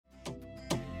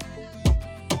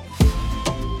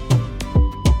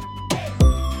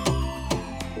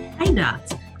Hey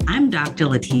Docs, I'm Dr.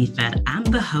 Latifat. I'm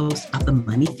the host of the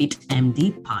Money Fit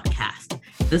MD podcast.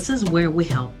 This is where we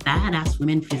help badass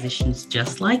women physicians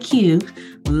just like you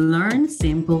learn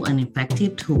simple and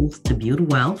effective tools to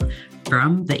build wealth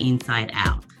from the inside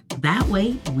out. That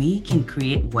way we can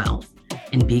create wealth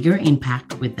and bigger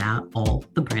impact without all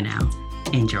the burnout.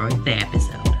 Enjoy the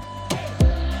episode.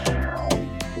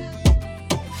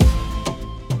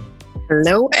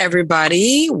 Hello,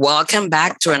 everybody. Welcome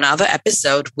back to another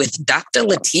episode with Dr.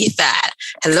 Latifat.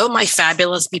 Hello, my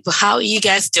fabulous people. How are you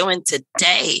guys doing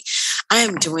today? I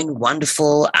am doing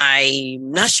wonderful.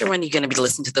 I'm not sure when you're going to be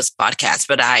listening to this podcast,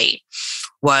 but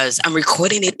I'm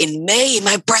recording it in May,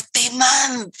 my birthday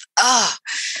month.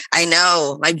 I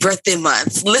know, my birthday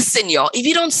month. Listen, y'all, if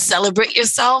you don't celebrate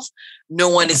yourself, no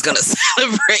one is going to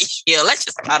celebrate you. Let's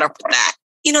just start off with that.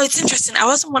 You know, it's interesting. I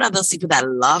wasn't one of those people that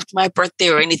loved my birthday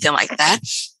or anything like that.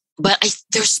 But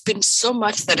there's been so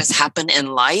much that has happened in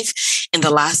life in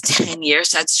the last 10 years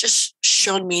that's just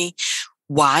shown me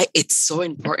why it's so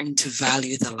important to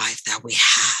value the life that we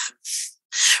have,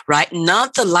 right?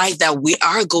 Not the life that we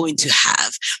are going to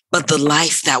have, but the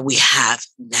life that we have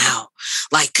now.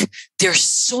 Like, there's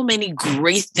so many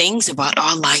great things about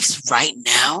our lives right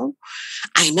now.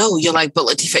 I know you're like, but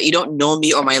Latifat, you don't know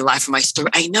me or my life or my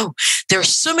story. I know there are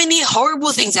so many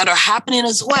horrible things that are happening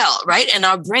as well, right? And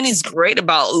our brain is great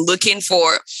about looking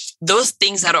for those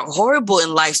things that are horrible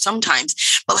in life sometimes.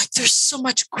 But like, there's so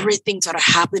much great things that are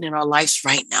happening in our lives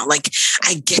right now. Like,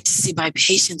 I get to see my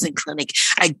patients in clinic.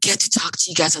 I get to talk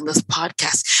to you guys on this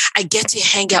podcast. I get to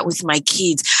hang out with my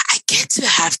kids. I get to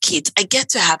have kids. I get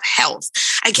to have health.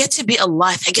 I get to be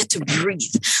alive. I get to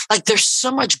breathe. Like, there's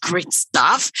so much great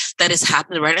stuff that is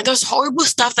happening right now. There's horrible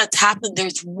stuff that's happening.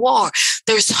 There's war.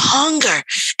 There's hunger.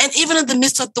 And even in the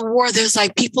midst of the war, there's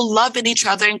like people loving each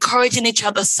other, encouraging each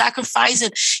other,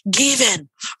 sacrificing, giving,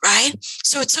 right?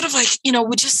 So it's sort of like, you know,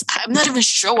 I'm not even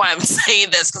sure why I'm saying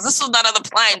this because this was not on the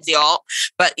plans, y'all.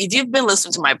 But if you've been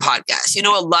listening to my podcast, you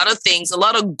know, a lot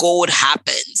of gold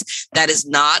happens that is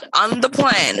not on the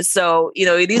plan. So, you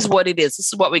know, it is what it is.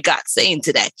 This is what we got saying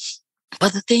today.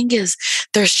 But the thing is,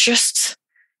 there's just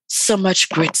so much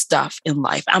great stuff in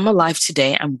life. I'm alive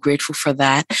today. I'm grateful for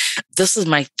that. This is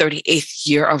my 38th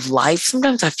year of life.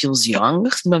 Sometimes that feels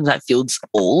young. Sometimes that feels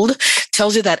old.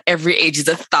 Tells you that every age is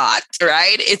a thought,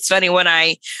 right? It's funny when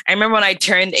I remember when I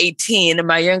turned 18 and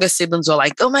my younger siblings were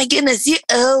like, oh my goodness, you're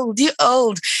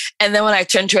old. And then when I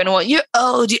turned 21, you're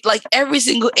old. Like every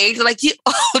single age, like you're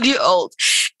old.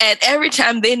 And every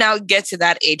time they now get to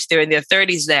that age, they're in their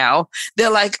 30s now, they're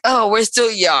like, oh, we're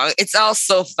still young. It's all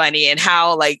so funny and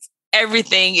how like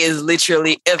everything is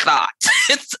literally a thought.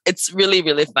 It's really,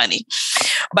 really funny.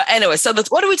 But anyway, so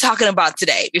what are we talking about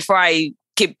today before I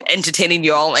keep entertaining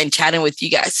you all and chatting with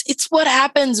you guys? It's what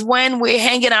happens when we're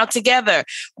hanging out together.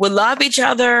 We love each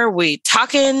other. We're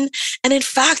talking. And in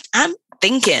fact, I'm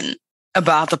thinking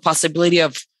about the possibility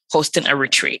of hosting a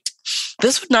retreat.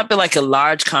 This would not be like a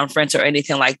large conference or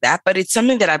anything like that, but it's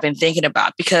something that I've been thinking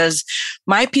about because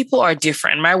my people are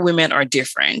different. My women are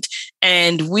different.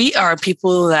 And we are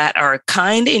people that are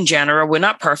kind in general. We're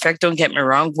not perfect. Don't get me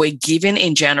wrong. We're giving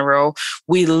in general.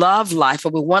 We love life,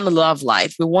 but we want to love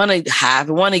life. We want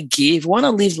to give, we want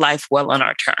to live life well on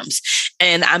our terms.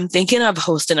 And I'm thinking of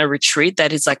hosting a retreat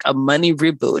that is like a money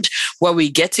reboot where we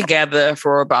get together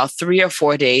for about 3 or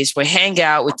 4 days. We hang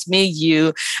out with me,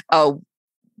 you,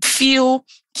 few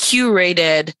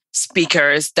curated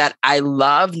speakers that I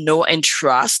love, know, and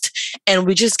trust. And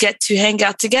we just get to hang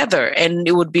out together. And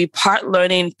it would be part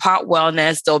learning, part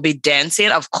wellness. There'll be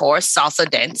dancing, of course, salsa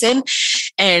dancing,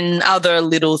 and other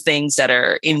little things that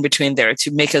are in between there to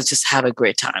make us just have a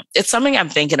great time. It's something I'm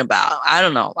thinking about. I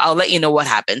don't know. I'll let you know what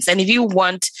happens. And if you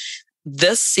want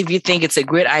this, if you think it's a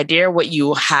great idea, what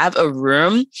you have a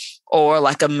room or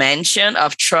like a mansion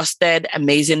of trusted,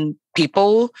 amazing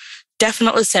people,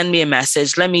 definitely send me a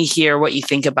message. Let me hear what you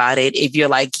think about it. If you're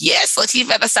like, yes,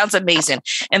 Latifat, that sounds amazing.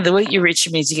 And the way you reach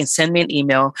me is you can send me an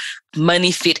email,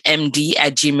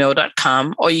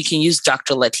 moneyfitmd@gmail.com, or you can use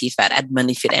Dr. Latifat at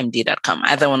moneyfitmd.com.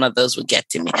 Either one of those will get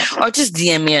to me. Or just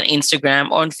DM me on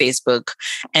Instagram or on Facebook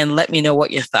and let me know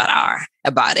what your thoughts are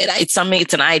about it. It's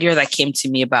an idea that came to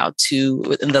me in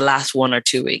the last 1 or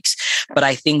 2 weeks. But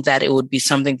I think that it would be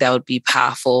something that would be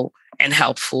powerful and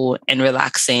helpful and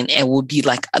relaxing and would be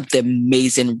like the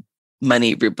amazing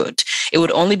money reboot. It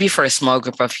would only be for a small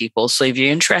group of people. So if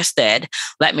you're interested,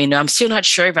 let me know. I'm still not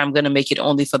sure if I'm going to make it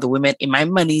only for the women in my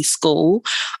money school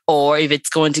or if it's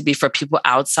going to be for people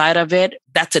outside of it.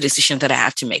 That's a decision that I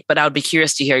have to make, but I would be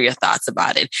curious to hear your thoughts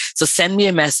about it. So send me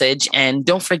a message and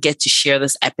don't forget to share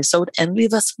this episode and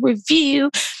leave us a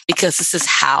review, because this is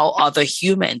how other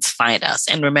humans find us.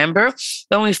 And remember,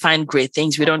 when we find great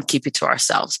things, we don't keep it to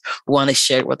ourselves. We want to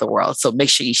share it with the world. So make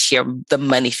sure you share the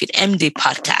Money Fit MD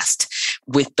podcast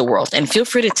with the world. And feel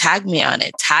free to tag me on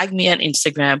it. Tag me on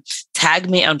Instagram. Tag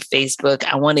me on Facebook.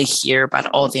 I want to hear about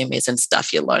all the amazing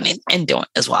stuff you're learning and doing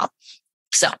as well.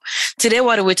 So today,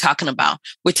 what are we talking about?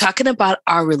 We're talking about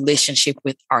our relationship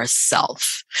with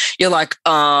ourselves. You're like,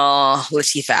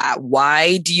 Latifa,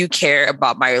 why do you care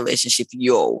about my relationship?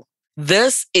 Yo,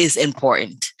 this is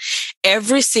important.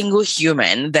 Every single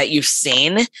human that you've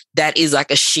seen that is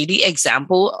like a shitty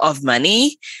example of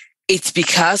money, it's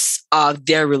because of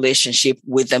their relationship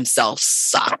with themselves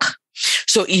suck.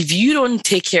 So if you don't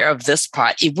take care of this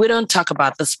part, if we don't talk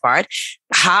about this part,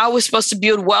 how are we supposed to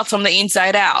build wealth from the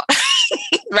inside out?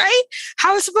 Right? How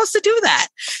are we supposed to do that?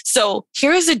 So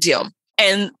here's the deal.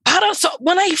 And so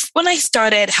when I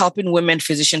started helping women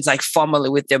physicians like formally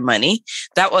with their money,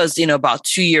 that was, about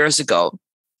 2 years ago.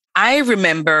 I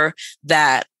remember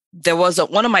that there was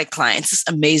one of my clients, this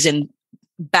amazing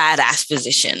badass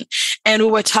physician. And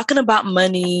we were talking about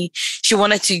money. She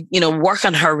wanted to, work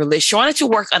on her relationship. She wanted to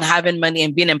work on having money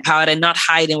and being empowered and not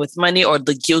hiding with money or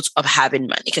the guilt of having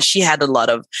money, because she had a lot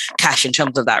of cash in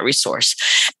terms of that resource.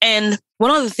 And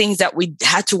one of the things that we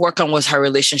had to work on was her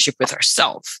relationship with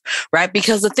herself, right?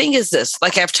 Because the thing is this,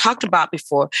 like I've talked about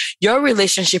before, your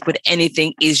relationship with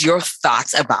anything is your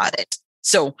thoughts about it.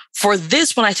 So for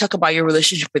this, when I talk about your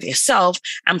relationship with yourself,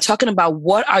 I'm talking about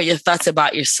what are your thoughts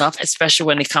about yourself, especially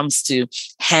when it comes to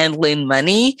handling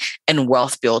money and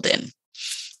wealth building.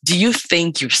 Do you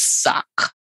think you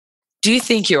suck? Do you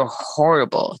think you're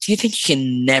horrible? Do you think you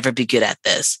can never be good at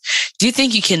this? Do you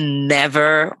think you can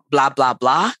never blah, blah,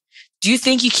 blah? Do you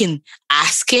think you can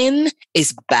asking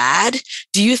is bad?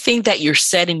 Do you think that you're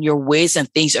set in your ways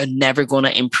and things are never going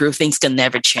to improve? Things can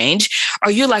never change?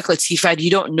 Are you like Latifa? You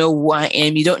don't know who I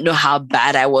am. You don't know how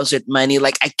bad I was with money.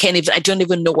 Like I don't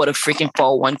even know what a freaking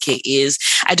 401k is.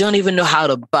 I don't even know how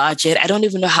to budget. I don't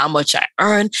even know how much I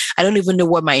earn. I don't even know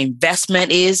what my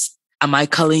investment is. Am I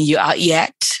calling you out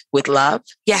yet with love?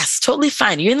 Yes, totally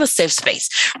fine. You're in the safe space,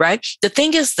 right? The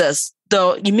thing is this,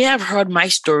 though, you may have heard my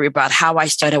story about how I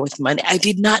started with money. I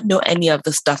did not know any of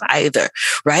the stuff either,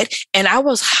 right? And I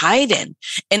was hiding.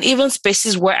 And even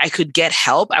spaces where I could get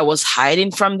help, I was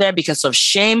hiding from there because of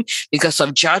shame, because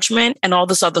of judgment, and all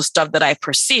this other stuff that I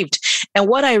perceived. And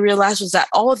what I realized was that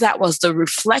all of that was the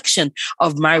reflection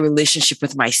of my relationship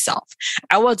with myself.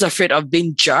 I was afraid of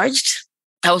being judged.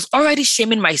 I was already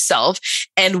shaming myself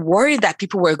and worried that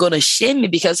people were going to shame me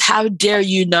because how dare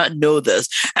you not know this?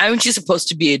 Aren't you supposed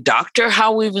to be a doctor?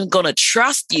 How are we even going to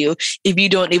trust you if you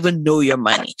don't even know your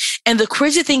money? And the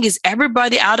crazy thing is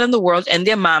everybody out in the world and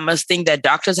their mamas think that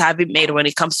doctors have it made when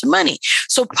it comes to money.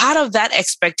 So part of that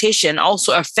expectation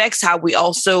also affects how we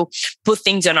also put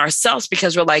things on ourselves,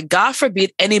 because we're like, God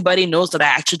forbid anybody knows that I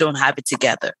actually don't have it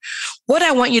together. What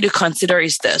I want you to consider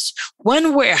is this.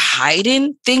 When we're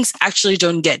hiding, things actually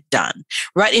don't get done,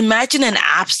 right? Imagine an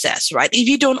abscess, right? If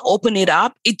you don't open it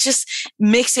up, it just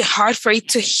makes it hard for it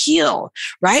to heal,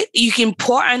 right? You can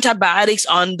pour antibiotics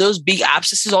on those big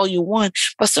abscesses all you want,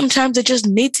 but sometimes they just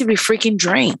need to be freaking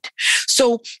drained.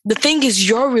 So the thing is,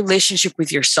 your relationship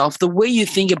with yourself, the way you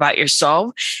think about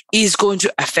yourself is going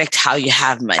to affect how you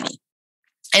have money.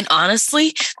 And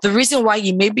honestly, the reason why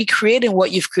you may be creating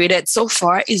what you've created so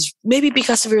far is maybe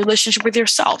because of your relationship with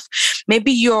yourself.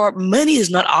 Maybe your money is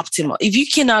not optimal. If you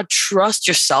cannot trust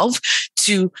yourself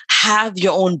to have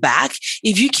your own back,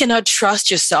 if you cannot trust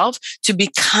yourself to be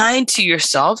kind to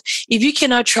yourself, if you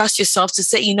cannot trust yourself to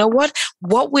say, you know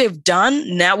what we've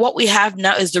done now, what we have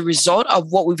now is the result of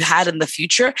what we've had in the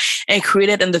future and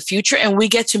created in the future. And we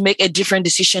get to make a different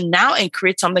decision now and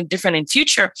create something different in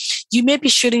future. You may be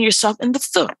shooting yourself in the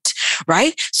foot.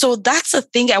 Right? So that's the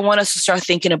thing I want us to start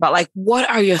thinking about. Like, what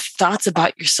are your thoughts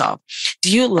about yourself?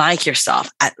 Do you like yourself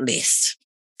at least?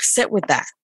 Sit with that.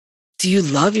 Do you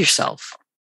love yourself?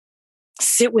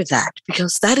 sit with that,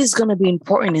 because that is going to be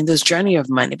important in this journey of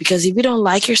money. Because if you don't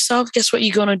like yourself, guess what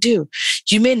you're going to do?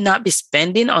 You may not be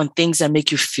spending on things that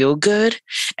make you feel good.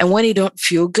 And when you don't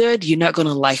feel good, you're not going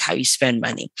to like how you spend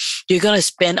money. You're going to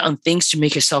spend on things to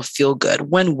make yourself feel good,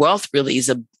 when wealth really is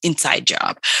an inside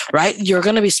job, right? You're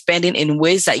going to be spending in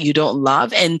ways that you don't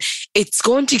love. And it's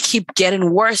going to keep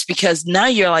getting worse, because now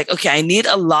you're like, okay, I need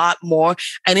a lot more.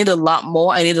 I need a lot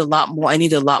more. I need a lot more. I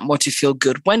need a lot more to feel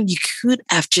good. When you could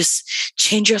have just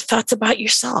changed your thoughts about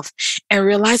yourself and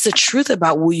realize the truth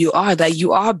about who you are, that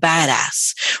you are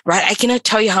badass, right? I cannot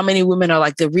tell you how many women are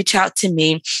like, they reach out to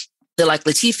me. They're like,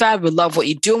 Latifat, we love what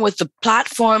you're doing with the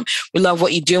platform. We love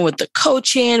what you're doing with the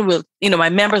coaching. My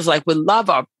members like, we love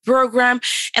our program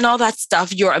and all that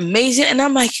stuff. You're amazing. And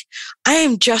I'm like, I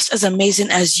am just as amazing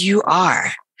as you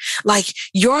are. Like,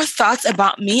 your thoughts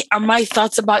about me are my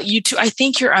thoughts about you too. I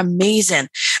think you're amazing.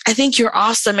 I think you're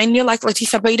awesome. And you're like,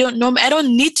 Latifat, but you don't know me. I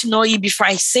don't need to know you before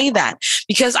I say that,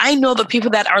 because I know the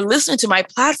people that are listening to my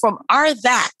platform are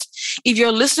that. If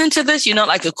you're listening to this, you're not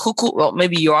like a cuckoo. Well,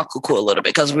 maybe you are cuckoo a little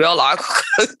bit, because we all are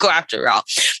cuckoo after all.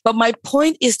 But my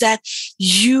point is that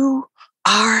you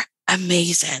are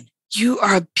amazing. You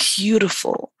are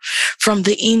beautiful from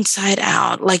the inside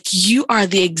out. Like, you are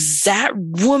the exact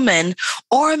woman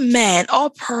or man or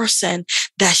person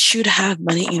that should have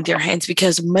money in their hands,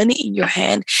 because money in your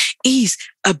hand is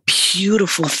a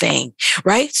beautiful thing,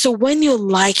 right? So when you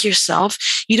like yourself,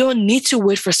 you don't need to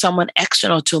wait for someone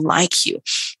external to like you.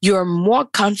 You're more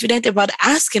confident about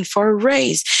asking for a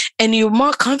raise, and you're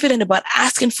more confident about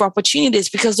asking for opportunities,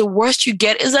 because the worst you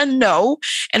get is a no.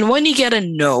 And when you get a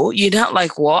no, you're not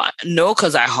like, well, no,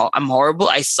 because I'm horrible.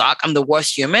 I suck. I'm the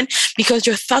worst human, because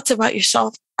your thoughts about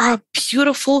yourself are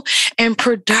beautiful and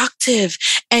productive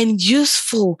and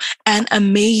useful and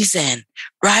amazing,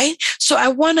 right? So I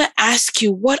want to ask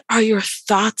you, what are your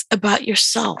thoughts about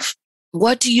yourself?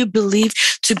 What do you believe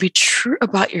to be true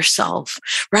about yourself,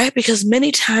 right? Because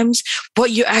many times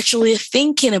what you're actually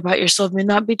thinking about yourself may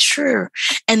not be true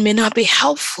and may not be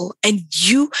helpful. And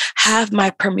you have my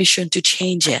permission to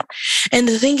change it. And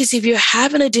the thing is, if you're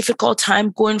having a difficult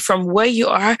time going from where you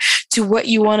are to what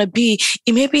you want to be,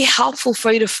 it may be helpful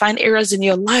for you to find areas in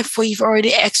your life where you've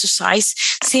already exercised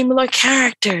similar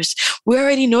characters. We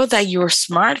already know that you're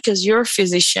smart because you're a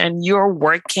physician, you're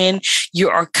working, you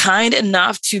are kind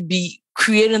enough to be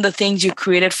creating the things you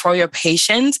created for your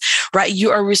patients, right?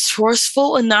 You are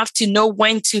resourceful enough to know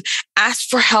when to ask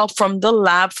for help from the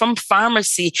lab, from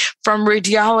pharmacy, from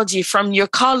radiology, from your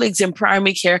colleagues in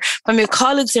primary care, from your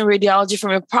colleagues in radiology,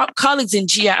 from your colleagues in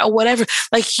GI or whatever.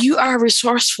 Like, you are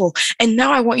resourceful. And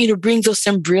now I want you to bring those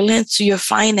same brilliance to your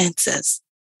finances.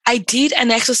 I did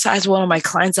an exercise with one of my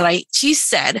clients that she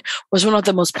said was one of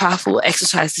the most powerful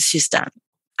exercises she's done.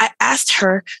 I asked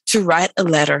her to write a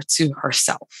letter to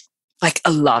herself. Like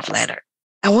a love letter.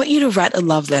 I want you to write a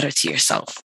love letter to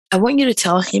yourself. I want you to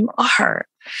tell him or her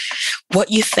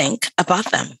what you think about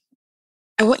them.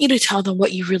 I want you to tell them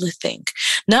what you really think.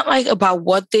 Not like about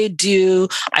what they do.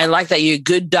 I like that you're a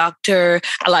good doctor.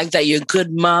 I like that you're a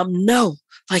good mom. No,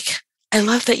 like, I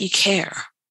love that you care.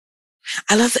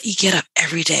 I love that you get up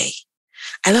every day.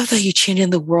 I love that you're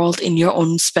changing the world in your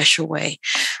own special way.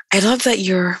 I love that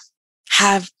you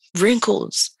have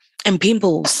wrinkles and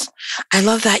pimples. I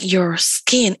love that your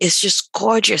skin is just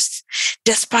gorgeous,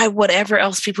 despite whatever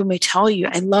else people may tell you.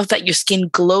 I love that your skin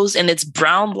glows and it's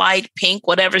brown, light, pink,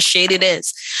 whatever shade it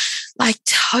is. Like,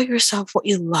 tell yourself what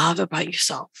you love about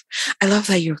yourself. I love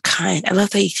that you're kind. I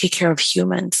love that you take care of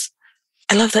humans.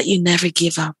 I love that you never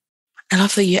give up. I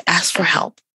love that you ask for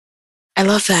help. I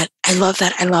love that. I love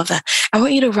that. I love that. I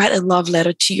want you to write a love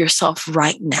letter to yourself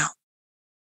right now.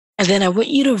 And then I want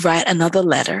you to write another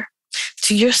letter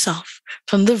to yourself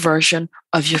from the version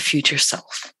of your future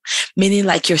self, meaning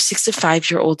like your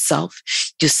 65-year-old self,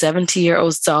 your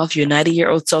 70-year-old self, your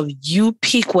 90-year-old self. You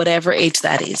pick whatever age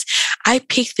that is. I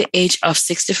picked the age of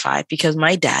 65 because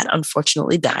my dad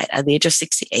unfortunately died at the age of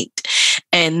 68.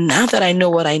 And now that I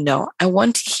know what I know, I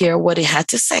want to hear what he had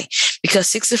to say, because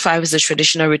 65 is the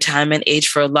traditional retirement age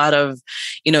for a lot of,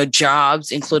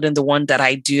 jobs, including the one that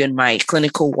I do in my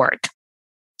clinical work.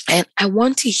 And I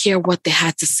want to hear what they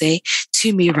had to say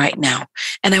to me right now.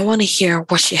 And I want to hear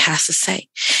what she has to say.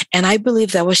 And I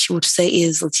believe that what she would say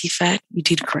is, Latifat, you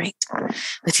did great.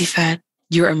 Latifat,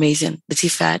 you're amazing.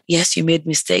 Latifat, yes, you made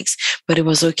mistakes, but it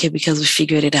was okay because we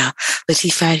figured it out.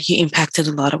 Latifat, you impacted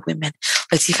a lot of women.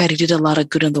 Latifat, you did a lot of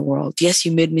good in the world. Yes,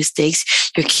 you made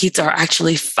mistakes. Your kids are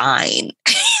actually fine.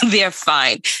 They're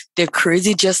fine. They're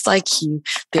crazy just like you.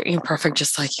 They're imperfect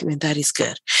just like you. And that is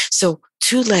good. So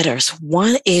 2 letters.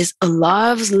 One is a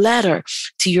love letter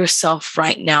to yourself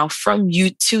right now from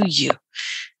you to you.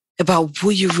 about who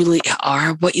you really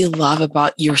are, what you love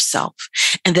about yourself.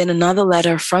 And then another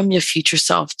letter from your future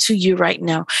self to you right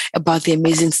now about the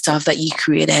amazing stuff that you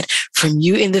created from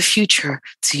you in the future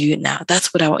to you now.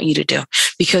 That's what I want you to do,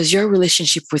 because your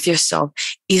relationship with yourself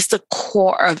is the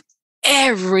core of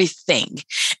everything.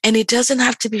 And it doesn't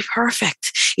have to be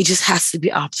perfect. It just has to be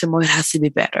optimal. It has to be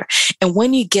better. And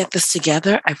when you get this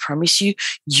together, I promise you,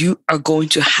 you are going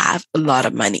to have a lot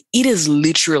of money. It is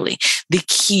literally the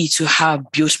key to how I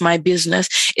built my business.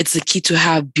 It's the key to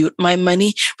how I built my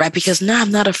money, right? Because now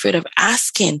I'm not afraid of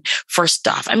asking for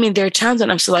stuff. I mean, there are times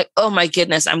when I'm still like, oh my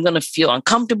goodness, I'm going to feel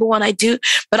uncomfortable when I do,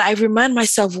 but I remind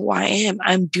myself who I am.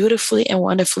 I'm beautifully and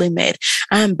wonderfully made.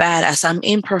 I am badass. I'm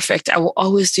imperfect. I will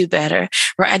always do better.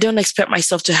 Right? I don't expect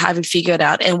myself to have it figured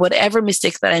out. And whatever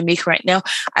mistake that I make right now,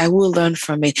 I will learn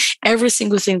from it. Every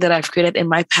single thing that I've created in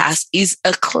my past is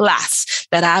a class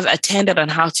that I've attended on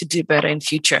how to do better in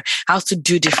future, how to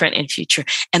do different in future.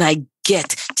 And I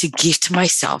get to gift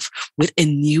myself with a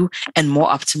new and more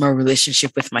optimal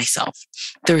relationship with myself.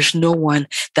 There is no one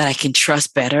that I can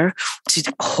trust better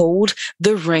to hold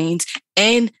the reins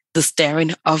and the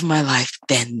steering of my life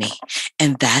than me.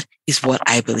 And that is what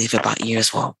I believe about you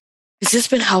as well. Has this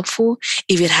been helpful?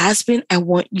 If it has been, I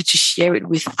want you to share it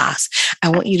with us. I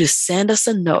want you to send us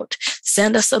a note,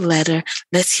 send us a letter.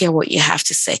 Let's hear what you have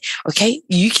to say. Okay.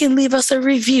 You can leave us a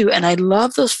review. And I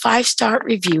love those 5-star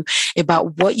review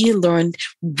about what you learned,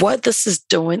 what this is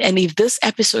doing. And if this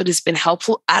episode has been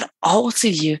helpful at all to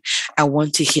you, I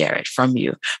want to hear it from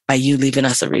you by you leaving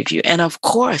us a review. And of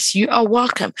course, you are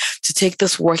welcome to take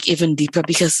this work even deeper,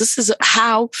 because this is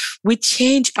how we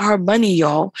change our money,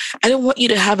 y'all. I don't want you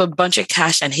to have a bunch of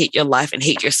cash and hate your life and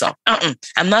hate yourself. I'm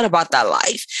not about that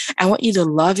life. I want you to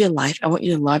love your life. I want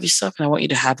you to love yourself, and I want you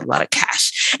to have a lot of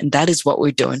cash. And that is what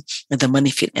we're doing at the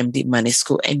Money Fit MD Money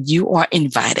School. And you are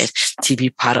invited to be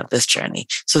part of this journey.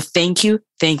 So thank you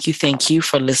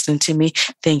for listening to me.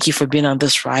 Thank you for being on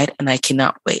this ride. And I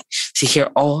cannot wait to hear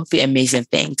all the amazing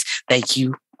things that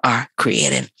you are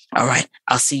creating. All right.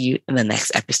 I'll see you in the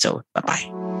next episode. Bye-bye.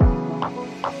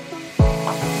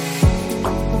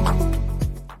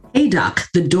 Hey, Doc,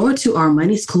 the door to our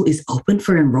money school is open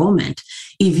for enrollment.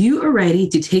 If you are ready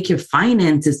to take your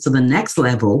finances to the next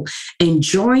level and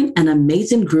join an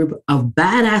amazing group of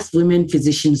badass women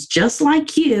physicians just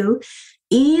like you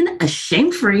in a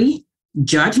shame-free,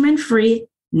 judgment-free,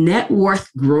 net worth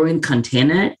growing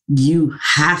container, you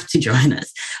have to join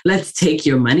us. Let's take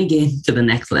your money game to the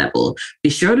next level. Be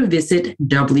sure to visit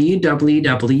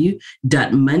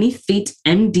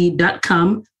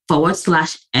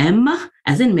www.moneyfitmd.com/M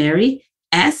as in Mary,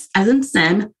 S as in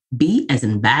Sam, B as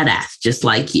in badass, just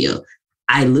like you.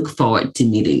 I look forward to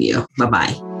meeting you.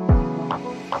 Bye-bye.